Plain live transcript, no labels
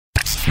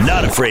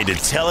Not afraid to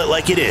tell it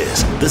like it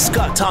is. The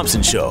Scott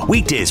Thompson Show,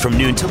 weekdays from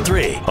noon till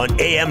 3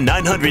 on AM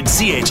 900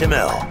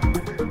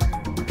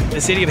 CHML. The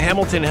city of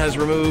Hamilton has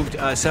removed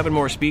 7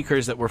 more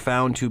speakers that were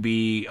found to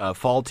be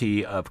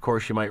faulty. Of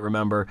course, you might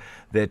remember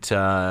that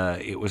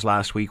it was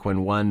last week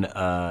when one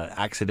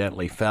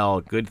accidentally fell.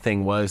 Good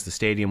thing was the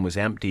stadium was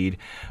emptied.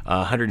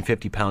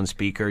 150-pound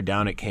speaker,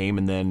 down it came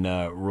and then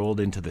rolled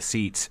into the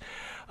seats.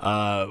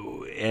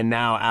 And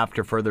now,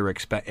 after further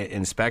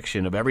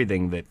inspection of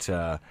everything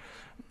that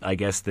I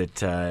guess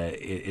that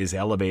is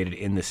elevated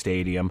in the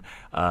stadium,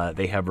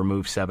 they have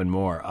removed 7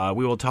 more.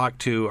 We are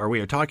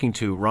talking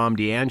to Rom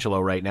D'Angelo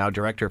right now,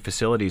 Director of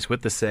Facilities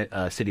with the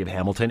City of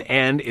Hamilton,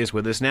 and is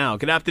with us now.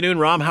 Good afternoon,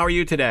 Rom. How are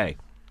you today?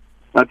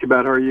 Not too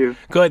bad. How are you?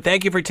 Good.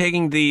 Thank you for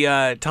taking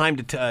the time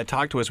to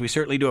talk to us. We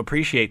certainly do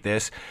appreciate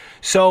this.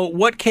 So,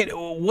 what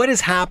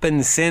has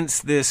happened since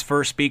this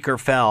first speaker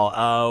fell?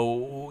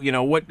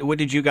 What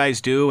did you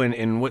guys do,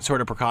 and what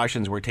sort of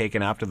precautions were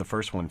taken after the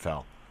first one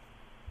fell?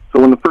 So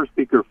when the first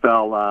speaker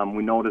fell,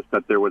 we noticed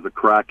that there was a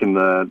crack in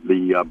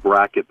the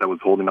bracket that was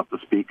holding up the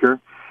speaker.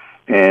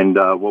 And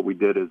what we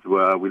did is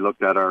we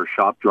looked at our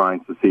shop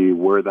drawings to see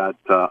where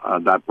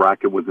that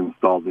bracket was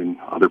installed in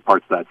other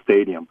parts of that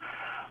stadium.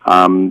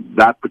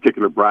 That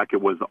particular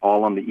bracket was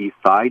all on the east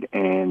side,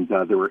 and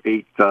there were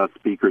 8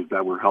 speakers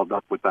that were held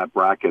up with that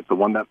bracket. The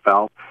one that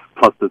fell,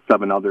 plus the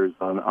 7 others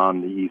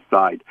on the east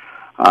side.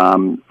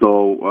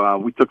 So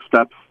we took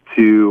steps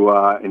to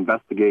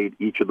investigate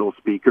each of those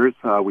speakers.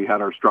 We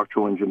had our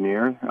structural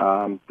engineer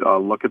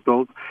look at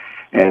those,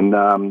 and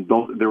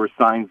there were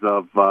signs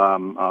of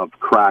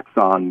cracks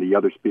on the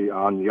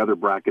other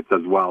brackets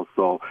as well.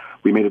 So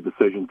we made a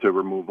decision to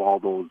remove all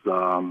those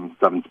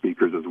 7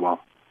 speakers as well.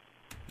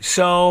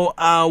 So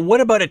what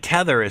about a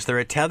tether? Is there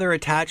a tether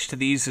attached to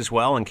these as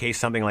well in case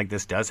something like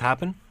this does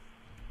happen?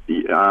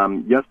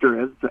 Yes,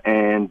 there is.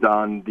 And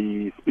on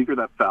the speaker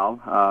that fell,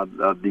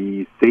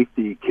 the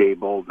safety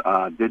cable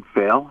did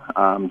fail.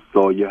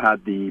 So you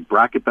had the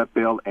bracket that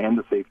failed and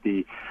the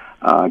safety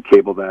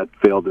cable that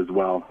failed as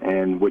well,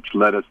 and which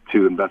led us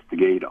to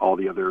investigate all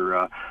the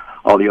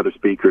other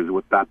speakers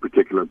with that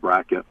particular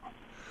bracket.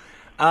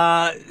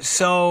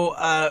 So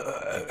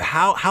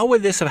how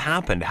would this have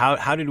happened?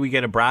 How did we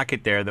get a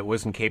bracket there that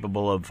wasn't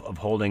capable of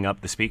holding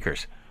up the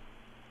speakers?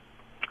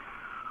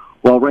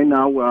 Well, right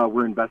now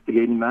we're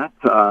investigating that.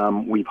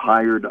 We've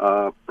hired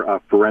a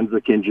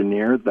forensic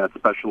engineer that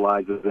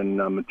specializes in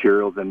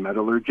materials and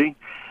metallurgy,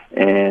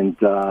 and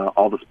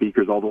all the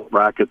speakers, all those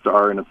brackets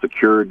are in a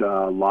secured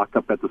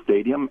lockup at the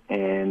stadium.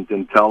 And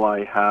until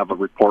I have a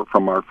report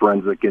from our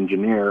forensic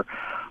engineer,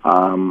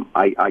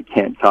 I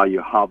can't tell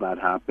you how that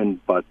happened,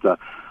 but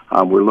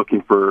we're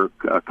looking for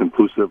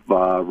conclusive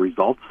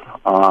results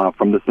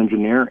from this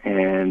engineer,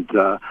 and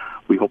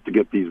we hope to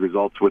get these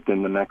results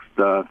within the next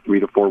 3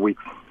 to 4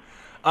 weeks.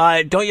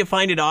 Don't you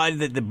find it odd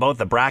that both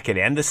the bracket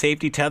and the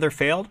safety tether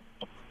failed?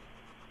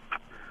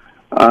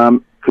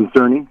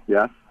 Concerning,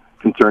 yes.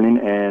 Concerning,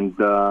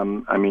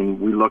 and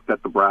we looked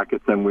at the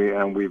brackets, and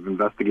we've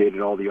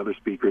investigated all the other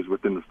speakers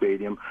within the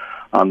stadium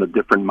on the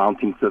different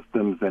mounting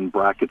systems and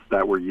brackets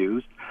that were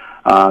used.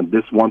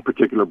 This one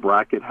particular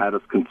bracket had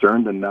us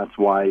concerned, and that's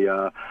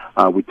why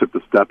we took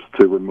the steps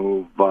to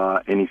remove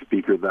any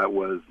speaker that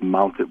was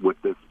mounted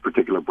with this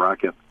particular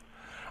bracket.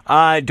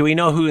 Do we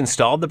know who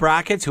installed the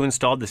brackets? Who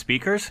installed the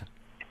speakers?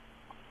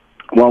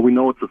 Well, we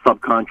know it's a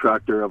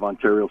subcontractor of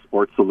Ontario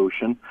Sports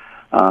Solution.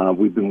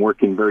 We've been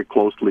working very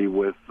closely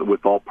with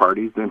all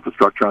parties: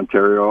 Infrastructure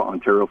Ontario,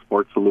 Ontario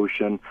Sports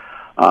Solution,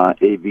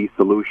 AV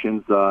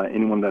Solutions.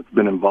 Anyone that's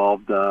been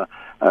involved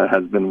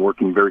has been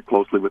working very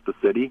closely with the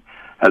city,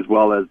 as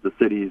well as the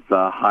city's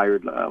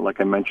hired, like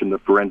I mentioned, the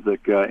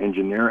forensic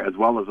engineer, as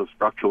well as a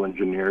structural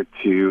engineer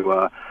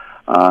to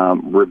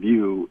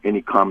review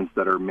any comments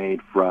that are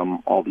made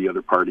from all the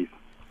other parties.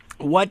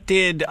 What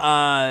did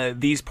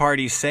these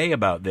parties say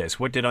about this?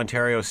 What did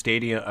Ontario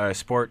Stadium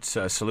Sports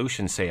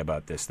Solutions say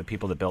about this? The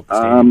people that built the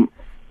stadium.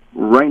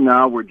 Right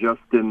now, we're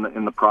just in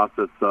the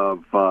process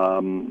of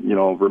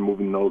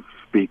removing those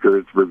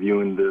speakers,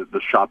 reviewing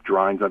the shop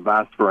drawings. I've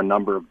asked for a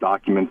number of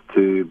documents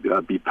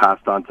to be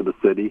passed on to the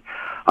city.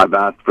 I've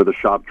asked for the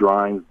shop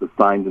drawings, the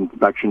signed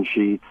inspection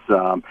sheets,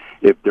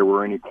 if there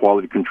were any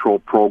quality control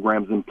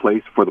programs in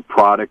place for the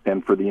product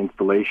and for the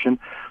installation.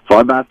 So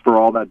I've asked for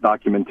all that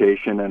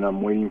documentation, and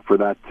I'm waiting for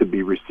that to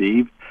be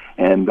received.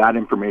 And that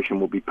information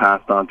will be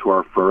passed on to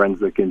our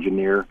forensic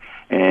engineer,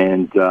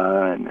 and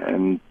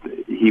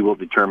he will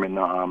determine,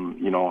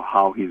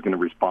 how he's going to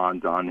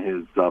respond on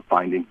his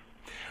findings.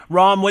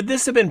 Rom, would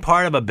this have been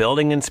part of a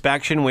building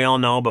inspection? We all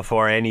know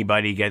before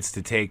anybody gets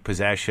to take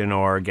possession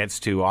or gets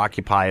to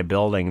occupy a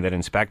building that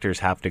inspectors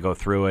have to go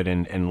through it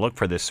and look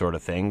for this sort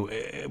of thing.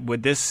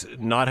 Would this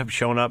not have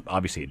shown up?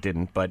 Obviously it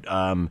didn't, but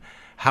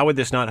how would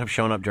this not have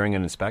shown up during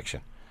an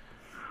inspection?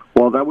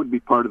 Well, that would be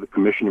part of the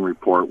commissioning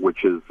report,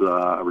 which is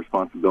a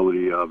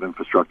responsibility of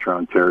Infrastructure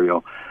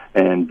Ontario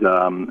and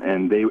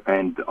Ontario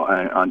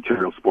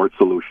Sports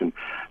Solution.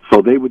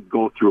 So they would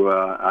go through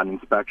an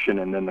inspection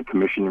and then the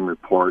commissioning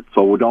report.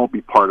 So it would all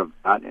be part of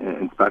that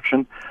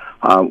inspection.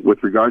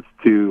 With regards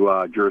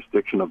to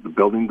jurisdiction of the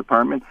building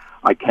department,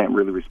 I can't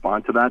really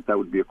respond to that. That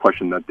would be a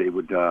question that they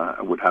would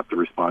have to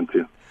respond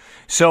to.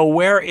 So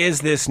where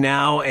is this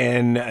now?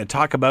 And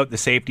talk about the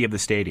safety of the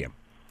stadium.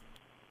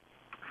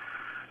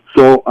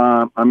 So,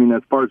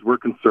 as far as we're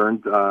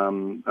concerned,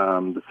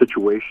 the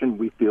situation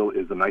we feel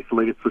is an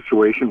isolated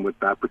situation with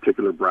that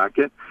particular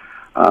bracket.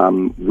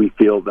 We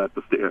feel that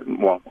the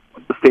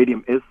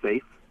stadium is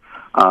safe.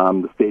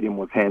 The stadium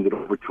was handed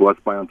over to us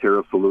by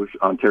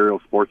Ontario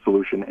Sports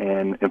Solution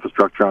and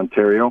Infrastructure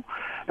Ontario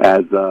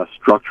as a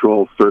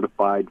structural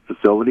certified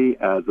facility,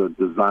 as a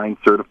design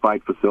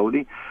certified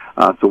facility.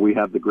 So we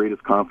have the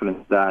greatest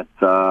confidence that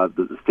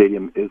the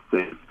stadium is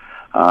safe.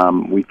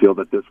 We feel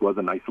that this was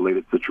an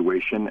isolated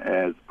situation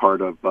as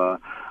part of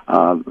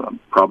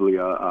probably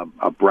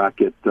a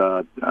bracket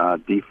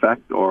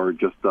defect or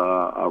just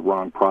a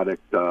wrong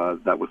product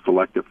that was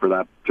selected for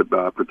that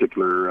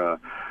particular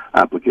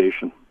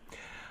application.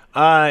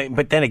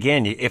 But then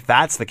again, if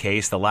that's the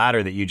case, the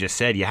latter that you just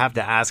said, you have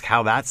to ask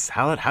how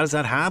does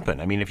that happen?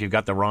 I mean, if you've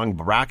got the wrong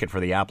bracket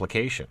for the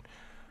application.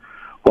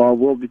 Well,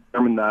 we'll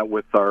determine that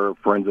with our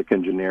forensic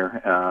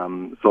engineer.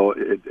 So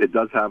it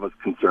does have us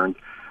concerned.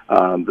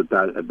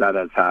 That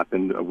has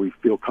happened. We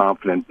feel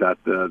confident that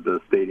the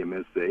stadium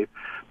is safe,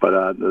 but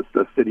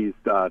the city's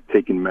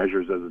taking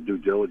measures as a due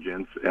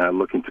diligence,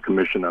 looking to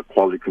commission a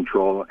quality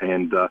control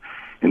and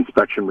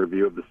inspection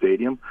review of the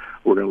stadium.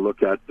 We're going to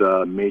look at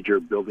major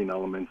building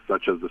elements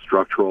such as the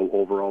structural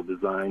overall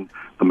design,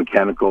 the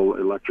mechanical,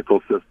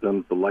 electrical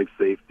systems, the life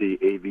safety,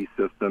 AV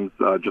systems,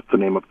 just to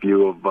name a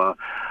few of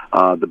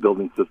the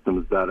building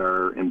systems that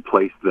are in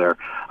place there.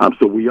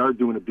 So we are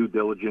doing a due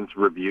diligence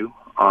review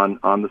on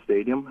the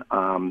stadium.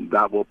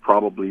 That will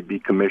probably be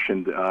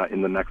commissioned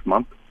in the next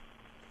month.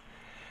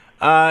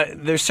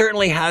 There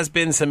certainly has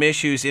been some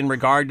issues in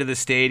regard to the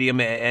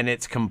stadium and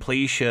its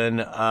completion.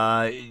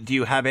 Do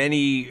you have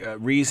any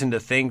reason to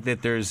think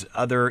that there's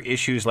other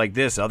issues like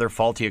this, other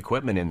faulty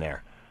equipment in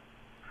there?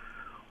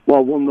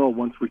 Well, we'll know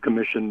once we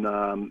commission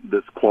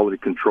this quality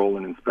control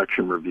and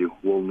inspection review.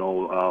 We'll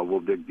know.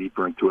 We'll dig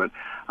deeper into it.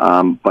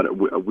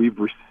 But we've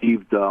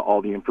received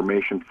all the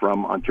information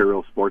from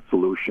Ontario Sports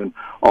Solution,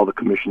 all the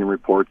commissioning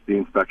reports, the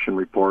inspection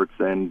reports,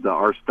 and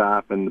our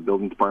staff and the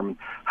building department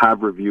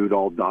have reviewed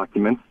all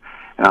documents,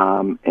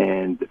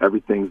 and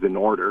everything's in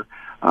order.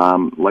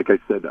 Like I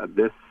said,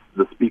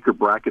 the speaker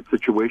bracket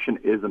situation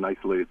is an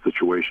isolated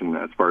situation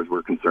as far as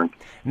we're concerned.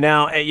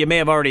 Now, you may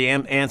have already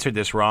answered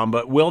this, Ron,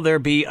 but will there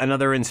be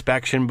another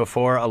inspection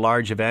before a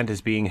large event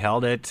is being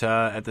held at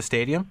the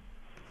stadium?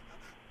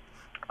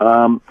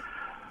 That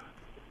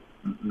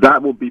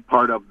will be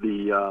part of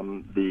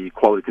the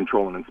quality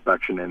control and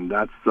inspection, and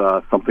that's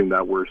something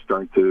that we're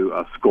starting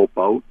to scope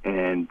out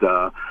and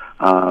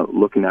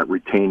looking at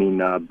retaining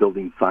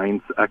building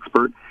science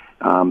expert.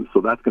 So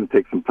that's going to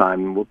take some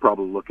time. We're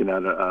probably looking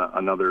at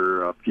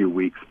another few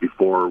weeks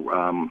before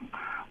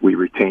we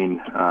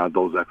retain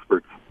those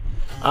experts.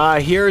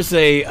 Here's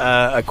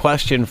a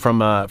question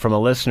from a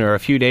listener. A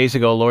few days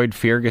ago, Lloyd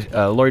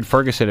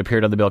Ferguson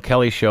appeared on the Bill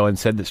Kelly Show and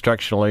said that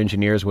structural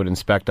engineers would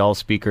inspect all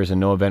speakers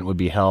and no event would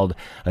be held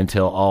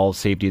until all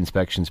safety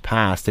inspections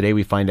passed. Today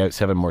we find out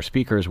 7 more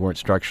speakers weren't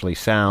structurally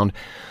sound.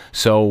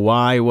 So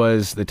why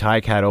was the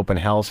Ticats Open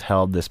House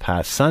held this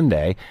past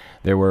Sunday?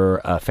 There were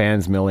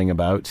fans milling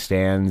about,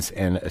 stands,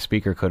 and a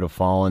speaker could have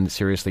fallen,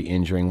 seriously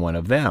injuring one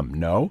of them.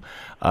 No.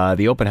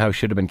 The open house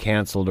should have been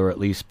cancelled or at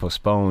least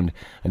postponed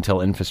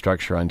until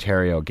Infrastructure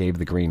Ontario gave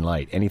the green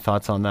light. Any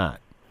thoughts on that?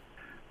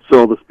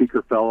 So the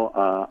speaker fell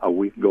a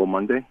week ago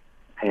Monday,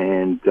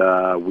 and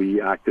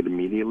we acted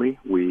immediately.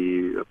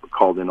 We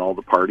called in all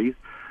the parties.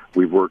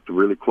 We've worked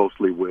really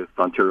closely with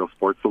Ontario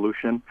Sports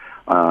Solution,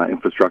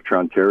 Infrastructure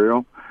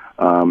Ontario.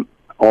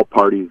 All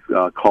parties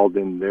called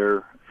in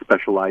their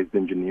specialized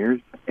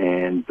engineers,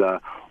 and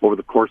over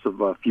the course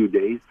of a few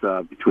days,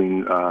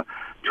 between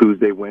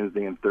Tuesday,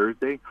 Wednesday, and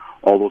Thursday,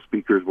 all those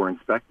speakers were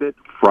inspected.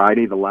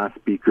 Friday, the last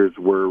speakers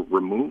were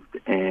removed,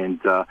 and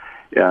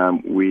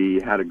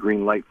we had a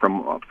green light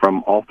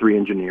from all 3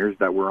 engineers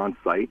that were on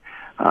site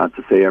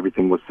to say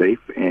everything was safe,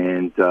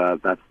 and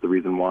that's the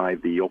reason why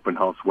the open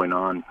house went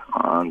on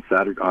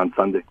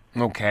Sunday.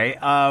 Okay.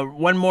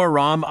 One more,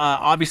 Rom.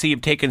 Obviously,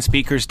 you've taken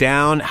speakers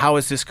down. How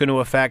is this going to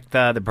affect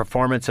the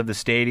performance of the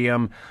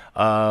stadium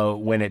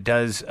when it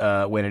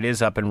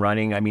is up and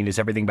running? I mean, is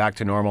everything back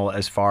to normal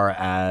as far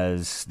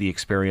as the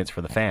experience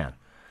for the fan?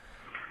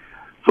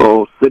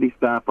 So city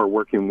staff are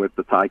working with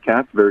the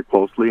Ticats very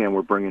closely, and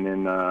we're bringing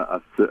in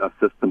a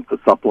system to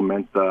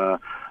supplement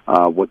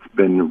what's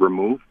been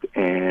removed.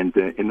 And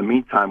in the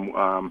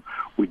meantime,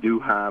 we do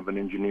have an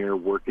engineer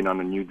working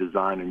on a new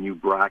design, a new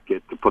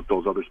bracket to put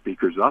those other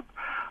speakers up.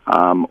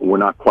 We're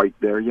not quite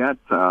there yet,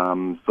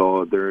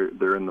 so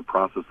they're in the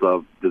process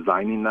of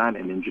designing that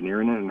and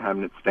engineering it and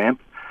having it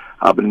stamped.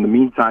 But in the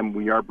meantime,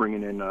 we are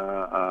bringing in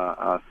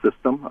a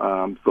system,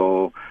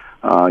 so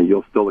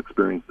you'll still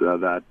experience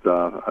have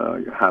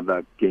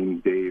that game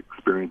day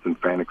experience and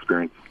fan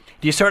experience.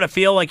 Do you sort of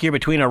feel like you're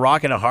between a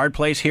rock and a hard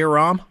place here,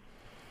 Rom?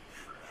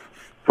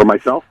 For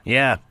myself?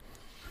 Yeah.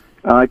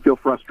 I feel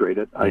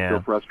frustrated. Yeah. I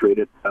feel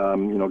frustrated,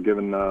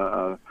 given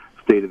the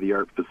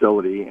state-of-the-art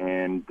facility,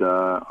 and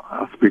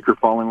a speaker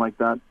falling like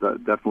that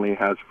definitely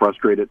has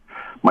frustrated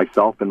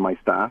myself and my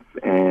staff,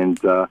 and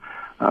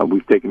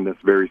we've taken this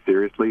very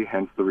seriously,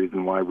 hence the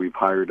reason why we've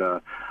hired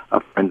a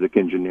forensic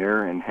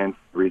engineer, and hence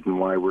the reason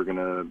why we're going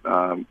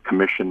to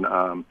commission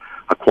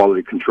a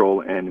quality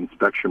control and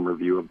inspection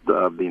review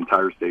of the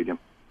entire stadium.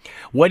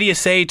 What do you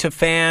say to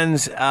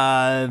fans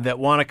that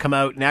want to come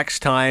out next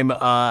time?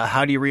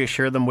 How do you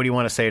reassure them? What do you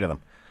want to say to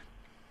them?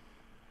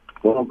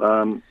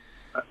 Well,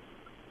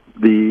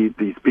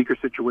 the speaker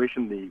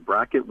situation, the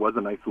bracket was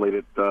an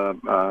isolated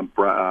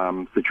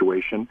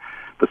situation.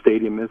 The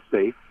stadium is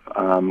safe.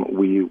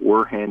 We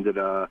were handed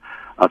a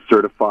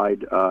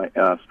certified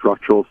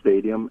structural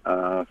stadium,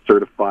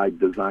 certified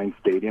design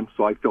stadium.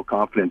 So I feel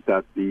confident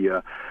that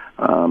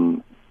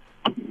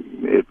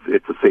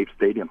it's a safe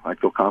stadium. I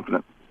feel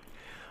confident.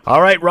 All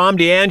right, Rom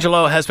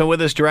D'Angelo has been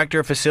with us,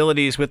 Director of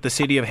Facilities with the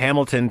City of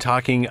Hamilton,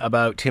 talking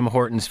about Tim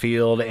Hortons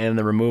Field and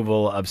the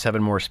removal of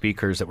 7 more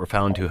speakers that were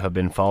found to have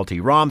been faulty.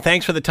 Rom,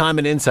 thanks for the time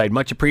and insight.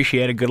 Much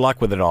appreciated. Good luck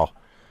with it all.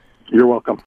 You're welcome.